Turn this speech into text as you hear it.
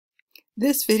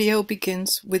This video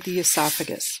begins with the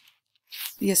esophagus.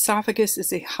 The esophagus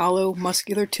is a hollow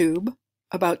muscular tube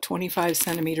about 25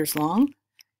 centimeters long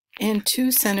and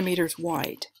 2 centimeters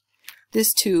wide.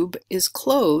 This tube is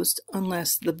closed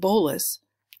unless the bolus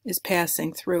is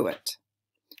passing through it.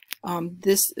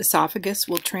 This esophagus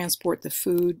will transport the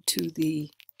food to the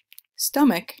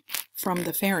stomach from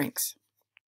the pharynx.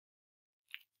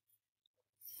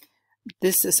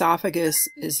 This esophagus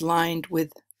is lined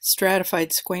with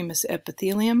stratified squamous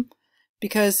epithelium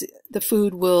because the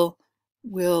food will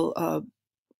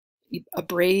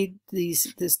abrade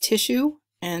this tissue,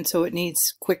 and so it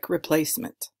needs quick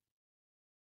replacement.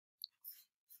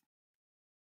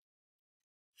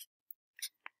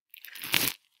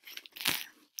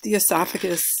 The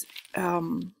esophagus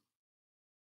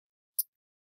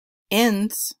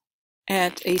ends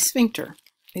at a sphincter,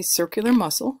 a circular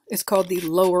muscle. It's called the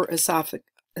lower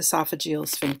esophageal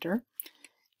sphincter,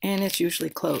 and it's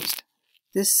usually closed.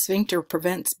 This sphincter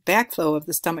prevents backflow of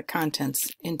the stomach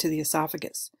contents into the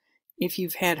esophagus. If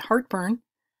you've had heartburn,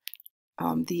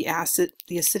 the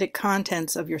acidic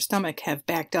contents of your stomach have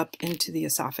backed up into the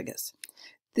esophagus.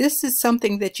 This is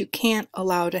something that you can't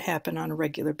allow to happen on a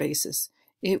regular basis.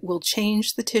 It will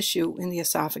change the tissue in the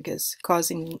esophagus,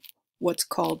 causing what's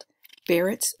called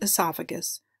Barrett's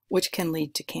esophagus, which can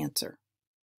lead to cancer.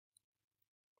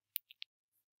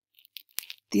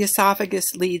 The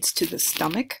esophagus leads to the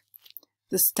stomach.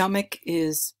 The stomach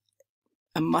is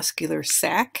a muscular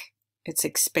sac. It's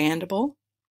expandable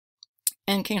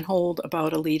and can hold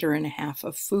about 1.5 liters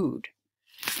of food.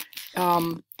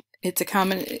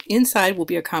 Inside will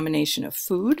be a combination of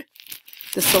food,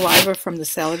 the saliva from the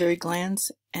salivary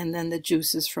glands, and then the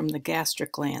juices from the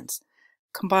gastric glands.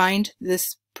 Combined,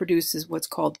 this produces what's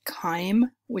called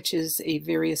chyme, which is a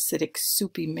very acidic,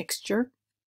 soupy mixture.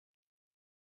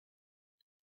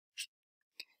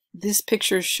 This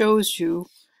picture shows you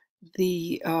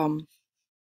the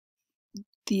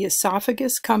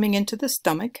esophagus coming into the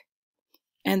stomach,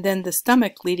 and then the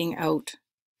stomach leading out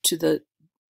to the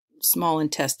small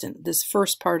intestine. This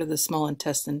first part of the small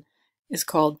intestine is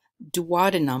called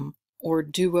duodenum or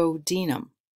duodenum.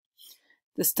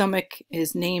 The stomach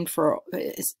is named for,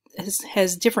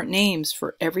 has different names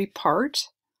for every part.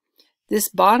 This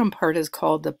bottom part is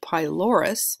called the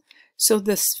pylorus. So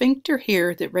the sphincter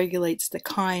here that regulates the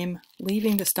chyme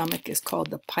leaving the stomach is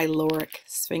called the pyloric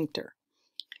sphincter.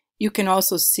 You can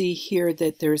also see here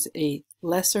that there's a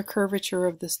lesser curvature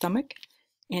of the stomach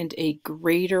and a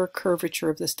greater curvature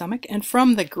of the stomach. And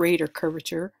from the greater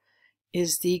curvature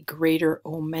is the greater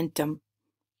omentum.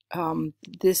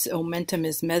 This omentum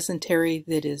is mesentery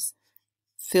that is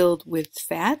filled with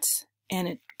fats, and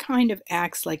it kind of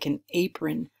acts like an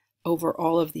apron over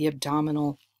all of the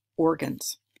abdominal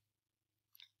organs.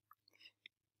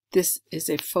 This is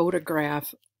a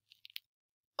photograph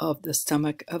of the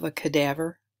stomach of a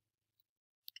cadaver.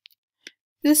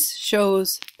 This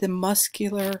shows the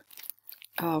muscular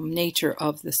nature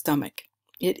of the stomach.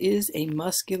 It is a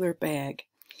muscular bag.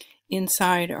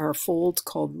 Inside are folds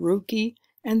called rugae,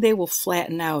 and they will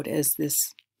flatten out as this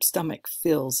stomach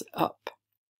fills up.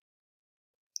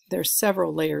 There are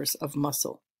several layers of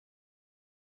muscle.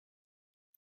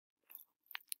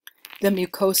 The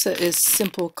mucosa is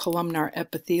simple columnar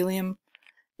epithelium.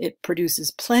 It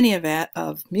produces plenty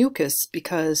of mucus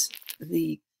because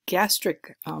the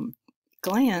gastric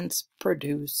glands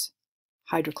produce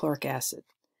hydrochloric acid,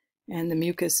 and the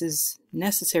mucus is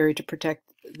necessary to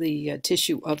protect the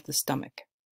tissue of the stomach.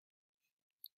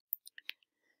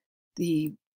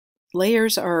 The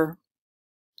layers are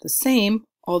the same,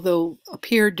 although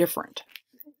appear different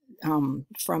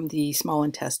from the small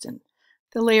intestine.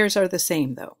 The layers are the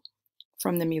same though,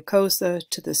 from the mucosa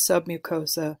to the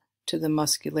submucosa to the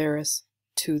muscularis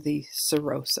to the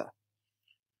serosa.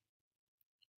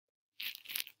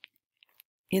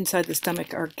 Inside the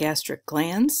stomach are gastric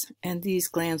glands, and these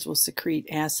glands will secrete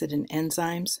acid and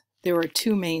enzymes. There are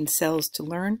two main cells to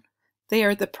learn. They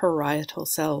are the parietal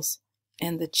cells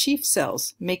and the chief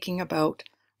cells, making about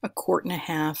 1.5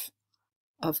 quarts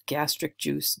of gastric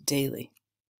juice daily.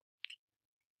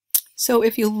 So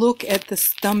if you look at the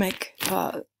stomach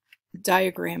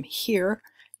diagram here,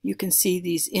 you can see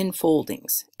these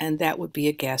infoldings, and that would be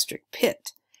a gastric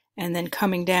pit. And then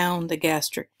coming down the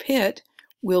gastric pit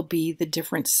will be the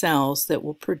different cells that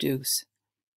will produce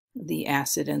the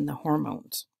acid and the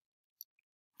hormones.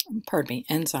 Pardon me,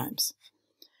 enzymes.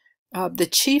 The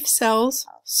chief cells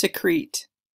secrete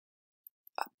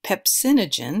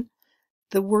pepsinogen.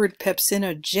 The word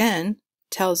pepsinogen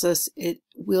tells us it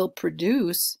will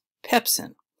produce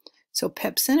pepsin. So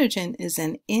pepsinogen is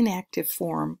an inactive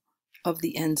form of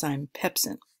the enzyme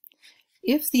pepsin.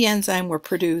 If the enzyme were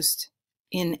produced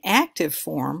in active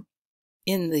form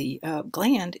in the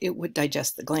gland, it would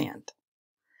digest the gland.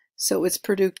 So it's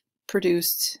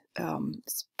produced,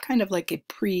 it's kind of like a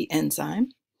pre-enzyme.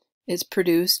 It's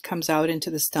produced, comes out into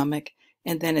the stomach,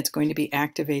 and then it's going to be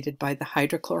activated by the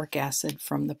hydrochloric acid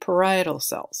from the parietal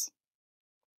cells.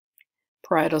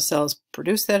 Parietal cells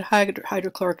produce that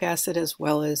hydrochloric acid as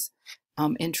well as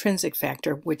intrinsic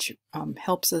factor, which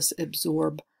helps us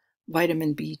absorb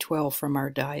vitamin B12 from our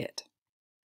diet.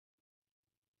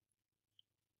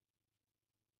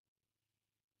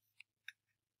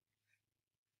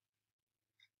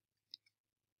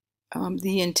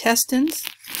 The intestines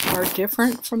are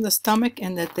different from the stomach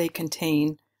in that they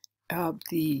contain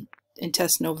the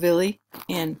intestinal villi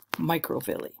and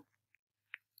microvilli.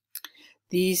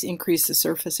 These increase the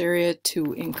surface area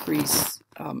to increase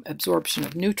absorption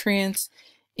of nutrients,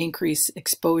 increase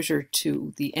exposure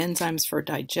to the enzymes for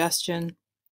digestion.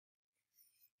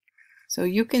 So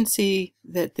you can see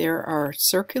that there are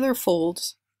circular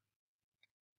folds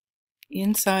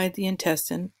inside the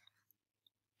intestine,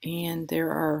 and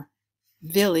there are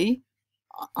villi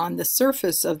on the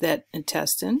surface of that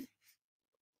intestine,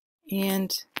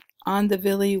 and on the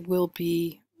villi will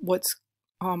be what's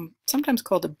sometimes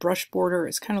called a brush border.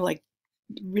 It's kind of like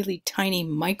really tiny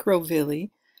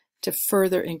microvilli to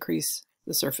further increase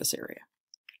the surface area.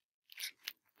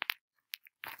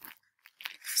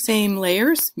 Same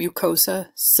layers: mucosa,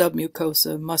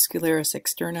 submucosa, muscularis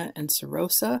externa, and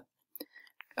serosa.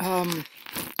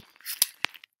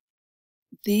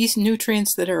 These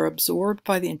nutrients that are absorbed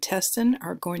by the intestine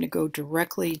are going to go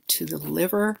directly to the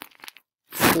liver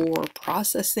for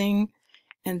processing,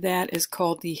 and that is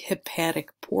called the hepatic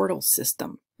portal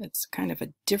system. It's kind of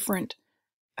a different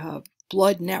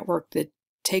blood network that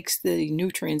takes the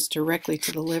nutrients directly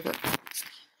to the liver.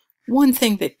 One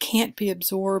thing that can't be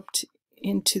absorbed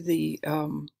into the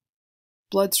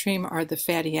bloodstream are the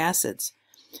fatty acids.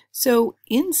 So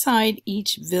inside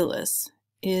each villus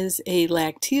is a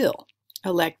lacteal. A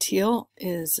lacteal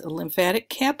is a lymphatic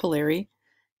capillary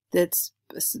that's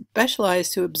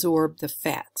specialized to absorb the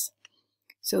fats.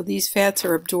 So these fats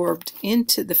are absorbed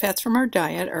into, the fats from our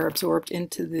diet are absorbed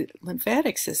into the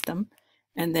lymphatic system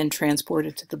and then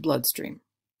transported to the bloodstream.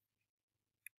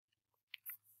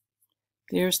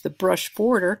 There's the brush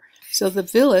border. So the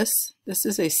villus, this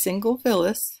is a single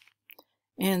villus,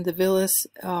 and the villus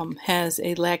has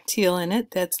a lacteal in it.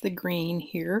 That's the green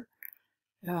here,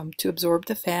 to absorb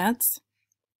the fats.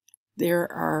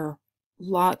 There are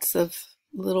lots of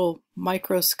little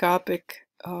microscopic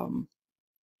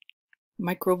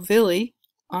microvilli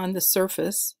on the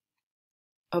surface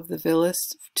of the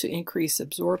villus to increase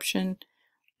absorption.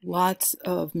 Lots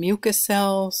of mucus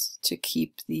cells to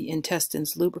keep the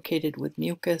intestines lubricated with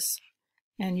mucus,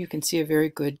 and you can see a very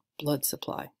good blood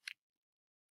supply.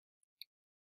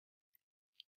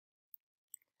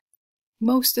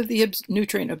 Most of the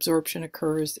nutrient absorption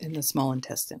occurs in the small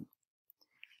intestine.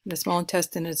 The small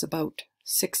intestine is about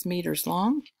 6 meters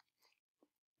long,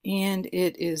 and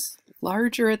it is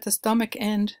larger at the stomach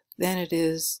end than it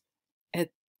is at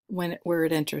where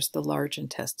it enters the large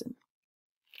intestine.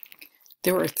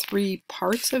 There are 3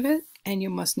 parts of it, and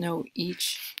you must know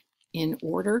each in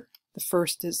order. The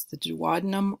first is the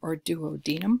duodenum or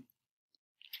duodenum.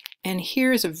 And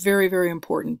here is a very, very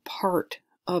important part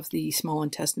of the small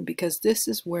intestine, because this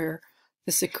is where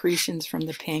the secretions from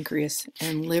the pancreas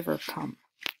and liver come.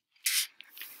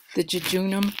 The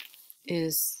jejunum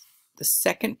is the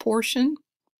second portion,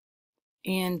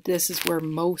 and this is where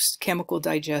most chemical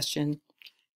digestion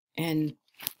and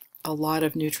a lot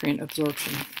of nutrient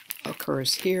absorption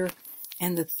occurs here.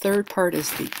 And the third part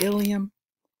is the ileum.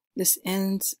 This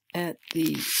ends at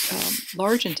the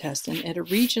large intestine, at a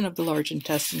region of the large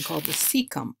intestine called the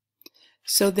cecum.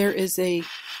 So there is a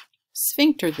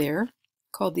sphincter there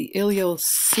called the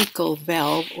ileocecal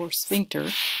valve or sphincter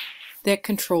that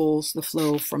controls the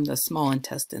flow from the small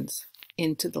intestines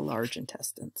into the large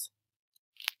intestines.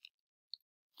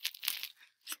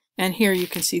 And here you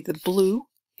can see the blue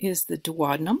is the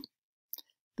duodenum,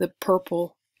 the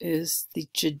purple is the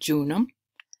jejunum,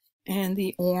 and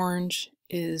the orange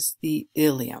is the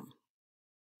ileum.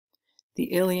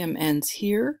 The ileum ends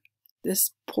here.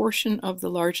 This portion of the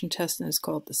large intestine is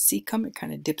called the cecum. It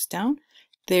kind of dips down.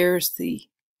 There's the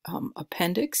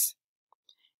appendix.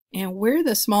 And where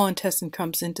the small intestine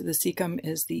comes into the cecum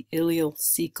is the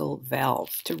ileocecal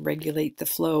valve to regulate the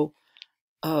flow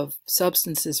of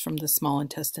substances from the small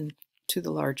intestine to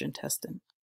the large intestine.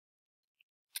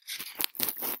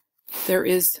 There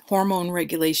is hormone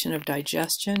regulation of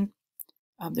digestion.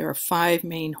 There are 5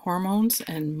 main hormones,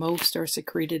 and most are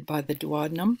secreted by the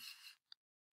duodenum.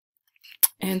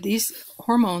 And these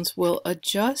hormones will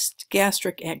adjust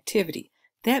gastric activity.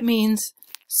 That means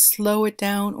slow it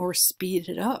down or speed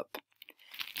it up,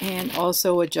 and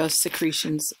also adjust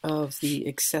secretions of the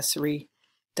accessory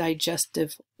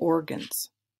digestive organs.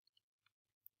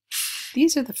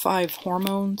 These are the 5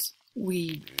 hormones.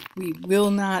 We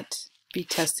will not be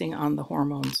testing on the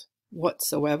hormones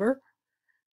whatsoever,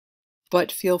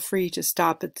 but feel free to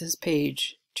stop at this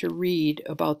page to read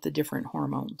about the different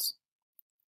hormones.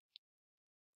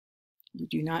 You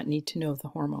do not need to know the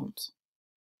hormones.